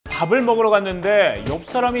밥을 먹으러 갔는데 옆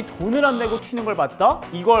사람이 돈을 안 내고 튀는 걸 봤다?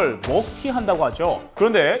 이걸 먹튀한다고 하죠.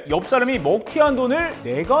 그런데 옆 사람이 먹튀한 돈을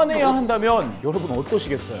내가 내야 한다면 여러분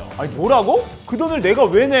어떠시겠어요? 아니 뭐라고? 그 돈을 내가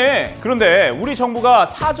왜 내? 그런데 우리 정부가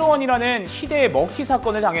 4조 원이라는 희대의 먹튀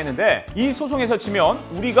사건을 당했는데 이 소송에서 지면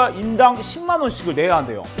우리가 인당 10만 원씩을 내야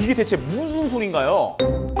한대요. 이게 대체 무슨 소린가요?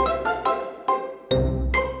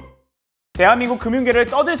 대한민국 금융계를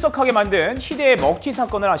떠들썩하게 만든 희대의 먹튀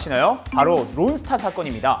사건을 아시나요? 바로 론스타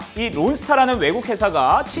사건입니다. 이 론스타라는 외국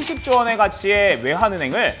회사가 70조 원의 가치의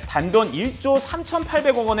외환은행을 단돈 1조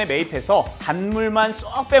 3,800억 원에 매입해서 단물만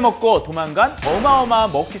쏙 빼먹고 도망간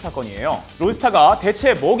어마어마한 먹튀 사건이에요. 론스타가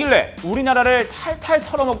대체 뭐길래 우리나라를 탈탈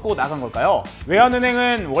털어먹고 나간 걸까요?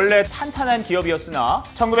 외환은행은 원래 탄탄한 기업이었으나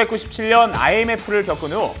 1997년 IMF를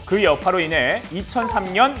겪은 후 그 여파로 인해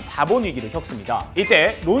 2003년 자본위기를 겪습니다.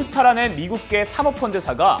 이때 론스타라는 미국계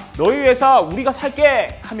사모펀드사가 너희 회사 우리가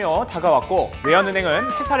살게 하며 다가왔고 외환은행은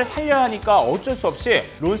회사를 살려야 하니까 어쩔 수 없이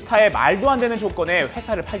론스타의 말도 안 되는 조건에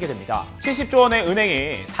회사를 팔게 됩니다. 70조 원의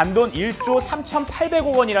은행이 단돈 1조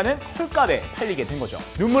 3,800억 원이라는 헐값에 팔리게 된 거죠.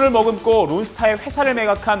 눈물을 머금고 론스타의 회사를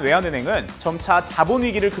매각한 외환은행은 점차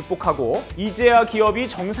자본위기를 극복하고 이제야 기업이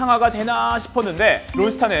정상화가 되나 싶었는데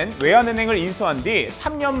론스타는 외환은행을 인수한 뒤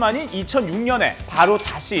 3년 만인 2006년에 바로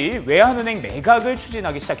다시 외환은행 매각을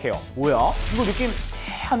추진하기 시작해요. 뭐야? 이거 느낌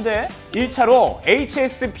쎄한데? 1차로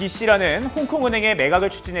HSBC라는 홍콩은행의 매각을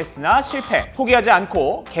추진했으나 실패. 포기하지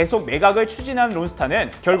않고 계속 매각을 추진한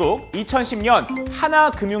론스타는 결국 2010년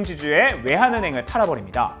하나금융지주의 외환은행을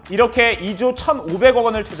팔아버립니다. 이렇게 2조 1,500억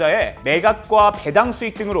원을 투자해 매각과 배당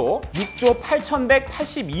수익 등으로 6조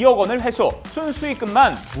 8,182억 원을 회수,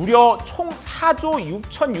 순수익금만 무려 총 4조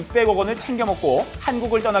 6,600억 원을 챙겨먹고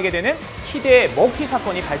한국을 떠나게 되는 희대의 먹튀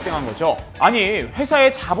사건이 발생한 거죠. 아니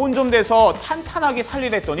회사에 자본 좀 돼서 탄탄하게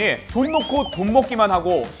살리랬더니 돈 놓고 돈 먹기만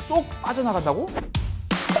하고 쏙 빠져나간다고?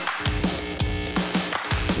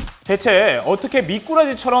 대체 어떻게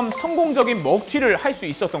미꾸라지처럼 성공적인 먹튀를 할 수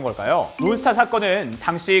있었던 걸까요? 론스타 사건은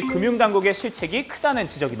당시 금융당국의 실책이 크다는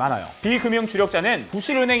지적이 많아요. 비금융 주력자는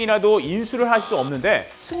부실은행이라도 인수를 할 수 없는데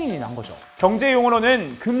승인이 난 거죠.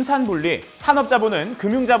 경제용어로는 금산분리, 산업자본은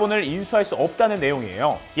금융자본을 인수할 수 없다는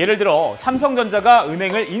내용이에요. 예를 들어 삼성전자가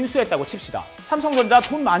은행을 인수했다고 칩시다. 삼성전자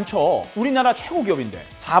돈 많죠. 우리나라 최고 기업인데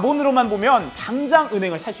자본으로만 보면 당장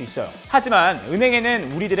은행을 살 수 있어요. 하지만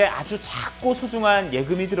은행에는 우리들의 아주 작고 소중한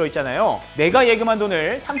예금이 들어있잖아요. 내가 예금한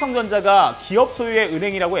돈을 삼성전자가 기업 소유의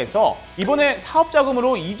은행이라고 해서 이번에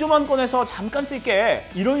사업자금으로 2조만 꺼내서 잠깐 쓸게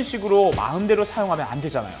이런 식으로 마음대로 사용하면 안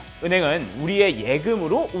되잖아요. 은행은 우리의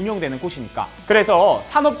예금으로 운영되는 곳이니까. 그래서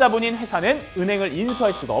산업자본인 회사는 은행을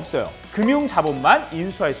인수할 수가 없어요. 금융자본만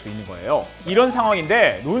인수할 수 있는 거예요. 이런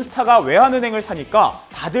상황인데 론스타가 외환은행을 사니까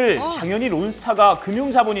다들 당연히 론스타가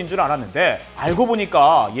금융자본인 줄 알았는데 알고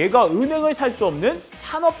보니까 얘가 은행을 살 수 없는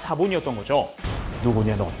산업자본이었던 거죠.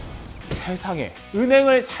 누구냐 너? 세상에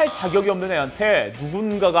은행을 살 자격이 없는 애한테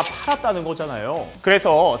누군가가 팔았다는 거잖아요.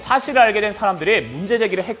 그래서 사실을 알게 된 사람들이 문제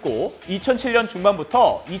제기를 했고 2007년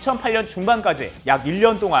중반부터 2008년 중반까지 약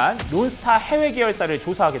 1년 동안 론스타 해외 계열사를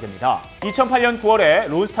조사하게 됩니다. 2008년 9월에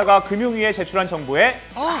론스타가 금융위에 제출한 정보에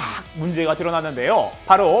딱 문제가 드러났는데요.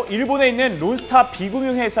 바로 일본에 있는 론스타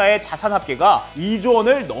비금융회사의 자산 합계가 2조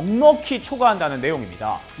원을 넉넉히 초과한다는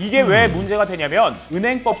내용입니다. 이게 왜 문제가 되냐면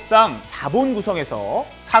은행법상 자본 구성에서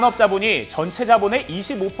산업자본이 전체 자본의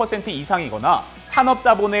 25% 이상이거나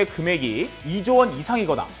산업자본의 금액이 2조 원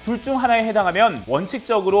이상이거나 둘 중 하나에 해당하면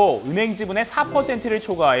원칙적으로 은행 지분의 4%를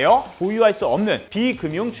초과하여 보유할 수 없는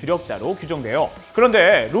비금융 주력자로 규정돼요.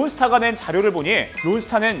 그런데 론스타가 낸 자료를 보니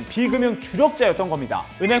론스타는 비금융 주력자였던 겁니다.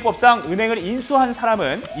 은행법상 은행을 인수한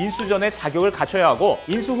사람은 인수 전에 자격을 갖춰야 하고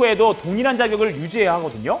인수 후에도 동일한 자격을 유지해야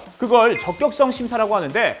하거든요. 그걸 적격성 심사라고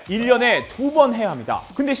하는데 1년에 2번 해야 합니다.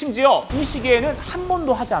 근데 심지어 이 시기에는 한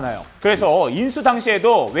번도 하지 않아요. 그래서 인수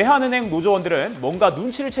당시에도 외환은행 노조원들은 뭔가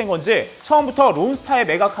눈치를 챈 건지 처음부터 론스타에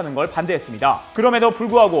매각하는 걸 반대했습니다. 그럼에도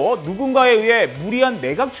불구하고 누군가에 의해 무리한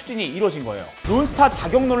매각 추진이 이루어진 거예요. 론스타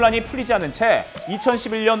자격 논란이 풀리지 않은 채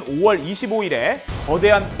 2011년 5월 25일에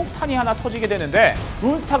거대한 폭탄이 하나 터지게 되는데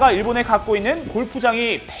론스타가 일본에 갖고 있는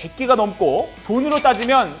골프장이 100개가 넘고 돈으로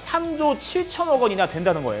따지면 3조 7천억 원이나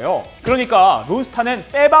된다는 거예요. 그러니까 론스타는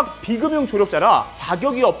빼박 비금융 조력자라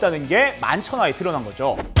자격이 없다는 게 만천하에 드러난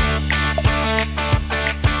거죠.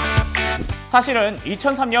 사실은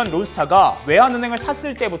 2003년 론스타가 외환은행을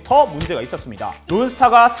샀을 때부터 문제가 있었습니다.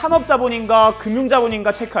 론스타가 산업자본인가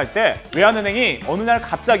금융자본인가 체크할 때 외환은행이 어느 날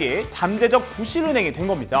갑자기 잠재적 부실은행이 된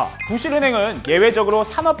겁니다. 부실은행은 예외적으로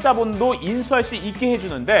산업자본도 인수할 수 있게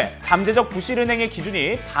해주는데 잠재적 부실은행의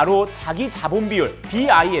기준이 바로 자기자본 비율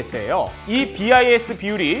BIS예요. 이 BIS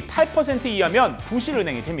비율이 8% 이하면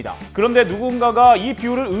부실은행이 됩니다. 그런데 누군가가 이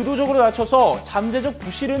비율을 의도적으로 낮춰서 잠재적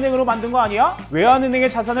부실은행으로 만든 거 아니야? 외환은행의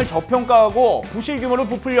자산을 저평가하고 부실 규모를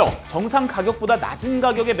부풀려 정상 가격보다 낮은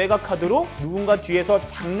가격에 매각하도록 누군가 뒤에서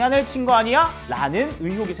장난을 친 거 아니야? 라는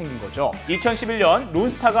의혹이 생긴 거죠. 2011년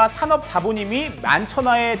론스타가 산업자본임이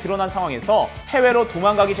만천하에 드러난 상황에서 해외로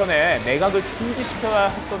도망가기 전에 매각을 중지시켜야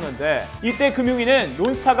했었는데 이때 금융위는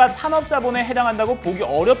론스타가 산업자본에 해당한다고 보기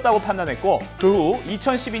어렵다고 판단했고 그 후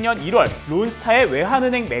 2012년 1월 론스타의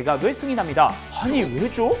외환은행 매각을 승인합니다. 아니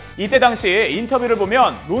왜죠? 이때 당시 인터뷰를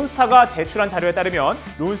보면 론스타가 제출한 자료에 따르면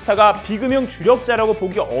론스타가 비금융 주력자라고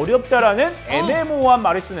보기 어렵다라는 애매모호한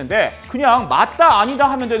말을 쓰는데 그냥 맞다 아니다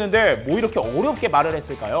하면 되는데 뭐 이렇게 어렵게 말을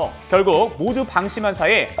했을까요? 결국 모두 방심한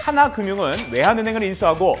사이 하나금융은 외환은행을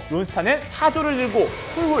인수하고 론스타는 사조를 들고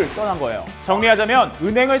훌훌 떠난 거예요. 정리하자면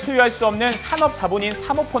은행을 소유할 수 없는 산업자본인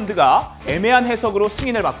사모펀드가 애매한 해석으로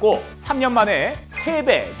승인을 받고 3년 만에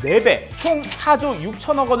 3배, 4배, 총 4조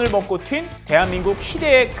 6천억 원을 먹고 튄 대한민국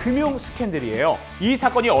희대의 금융 스캔들이에요. 이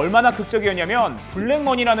사건이 얼마나 극적이었냐면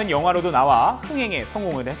블랙머니라는 영화로도 나와 흥행에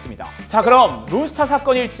성공을 했습니다. 자, 그럼 론스타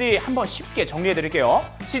사건일지 한번 쉽게 정리해드릴게요.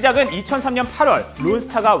 시작은 2003년 8월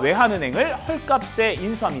론스타가 외환은행을 헐값에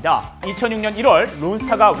인수합니다. 2006년 1월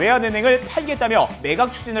론스타가 외환은행을 팔겠다며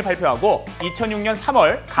매각 추진을 발표하고 2006년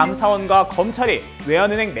 3월 감사원과 검찰이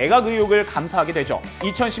외환은행 매각 의혹을 감사하게 되죠.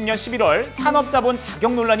 2010년 11월 산업자본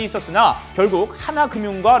자격 논란이 있었으나 결국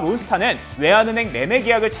하나금융과 론스타는 외환은행 매매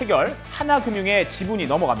계약을 체결, 하나금융의 지분이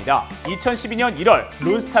넘어갑니다. 2012년 1월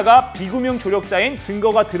론스타가 비금융 조력자인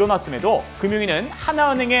증거가 드러났음에도 금융위는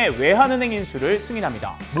하나은행의 외환은행 인수를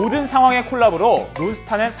승인합니다. 모든 상황의 콜라보로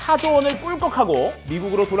론스타는 4조 원을 꿀꺽하고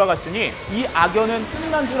미국으로 돌아갔으니 이 악연은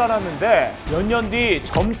끝난 줄 알았는데 몇 년 뒤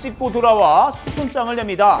점 찍고 돌아와 소송장을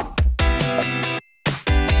냅니다.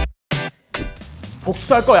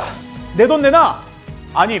 복수할 거야. 내 돈 내놔.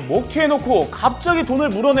 아니 먹튀해놓고 갑자기 돈을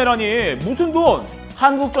물어내라니. 무슨 돈?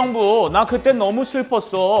 한국 정부 나 그땐 너무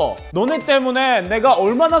슬펐어. 너네 때문에 내가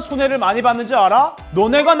얼마나 손해를 많이 봤는지 알아?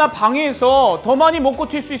 너네가 나 방해해서 더 많이 먹고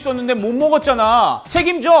튈 수 있었는데 못 먹었잖아.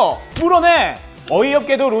 책임져. 물어내.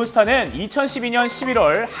 어이없게도 론스타는 2012년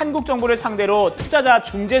 11월 한국 정부를 상대로 투자자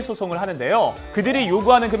중재 소송을 하는데요. 그들이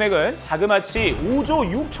요구하는 금액은 자그마치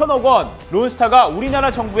 5조 6천억 원. 론스타가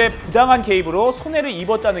우리나라 정부의 부당한 개입으로 손해를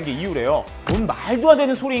입었다는 게 이유래요. 뭔 말도 안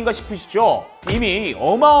되는 소리인가 싶으시죠? 이미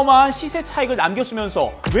어마어마한 시세 차익을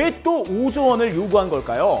남겼으면서 왜 또 5조 원을 요구한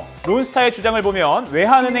걸까요? 론스타의 주장을 보면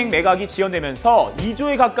외환은행 매각이 지연되면서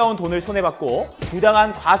 2조에 가까운 돈을 손해봤고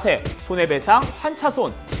부당한 과세, 손해배상,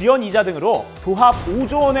 환차손, 지연이자 등으로 도합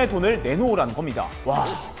 5조 원의 돈을 내놓으라는 겁니다. 와,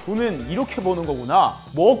 돈은 이렇게 버는 거구나.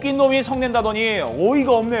 먹긴 놈이 성낸다더니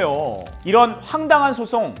어이가 없네요. 이런 황당한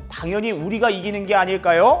소송 당연히 우리가 이기는 게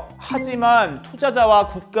아닐까요? 하지만 투자자와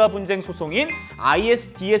국가 분쟁 소송인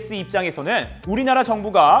ISDS 입장에서는 우리나라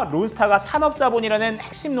정부가 론스타가 산업자본이라는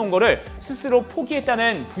핵심 논거를 스스로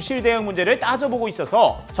포기했다는 부실 대응 문제를 따져보고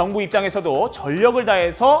있어서 정부 입장에서도 전력을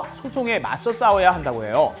다해서 소송에 맞서 싸워야 한다고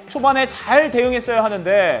해요. 초반에 잘 대응했어야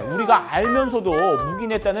하는데 우리가 알면서도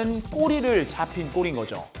묵인했다는 꼬리를 잡힌 꼴인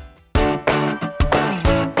거죠.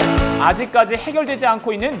 아직까지 해결되지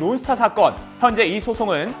않고 있는 론스타 사건. 현재 이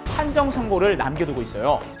소송은 판정 선고를 남겨두고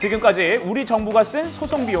있어요. 지금까지 우리 정부가 쓴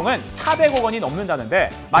소송 비용은 400억 원이 넘는다는데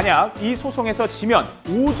만약 이 소송에서 지면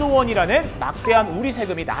 5조 원이라는 막대한 우리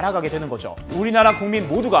세금이 날아가게 되는 거죠. 우리나라 국민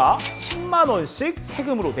모두가 10만 원씩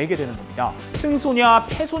세금으로 내게 되는 겁니다. 승소냐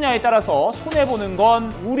패소냐에 따라서 손해보는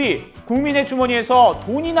건 우리 국민의 주머니에서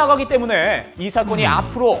돈이 나가기 때문에 이 사건이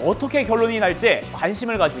앞으로 어떻게 결론이 날지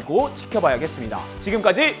관심을 가지고 지켜봐야겠습니다.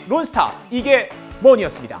 지금까지 론스타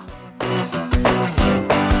이게머니였습니다.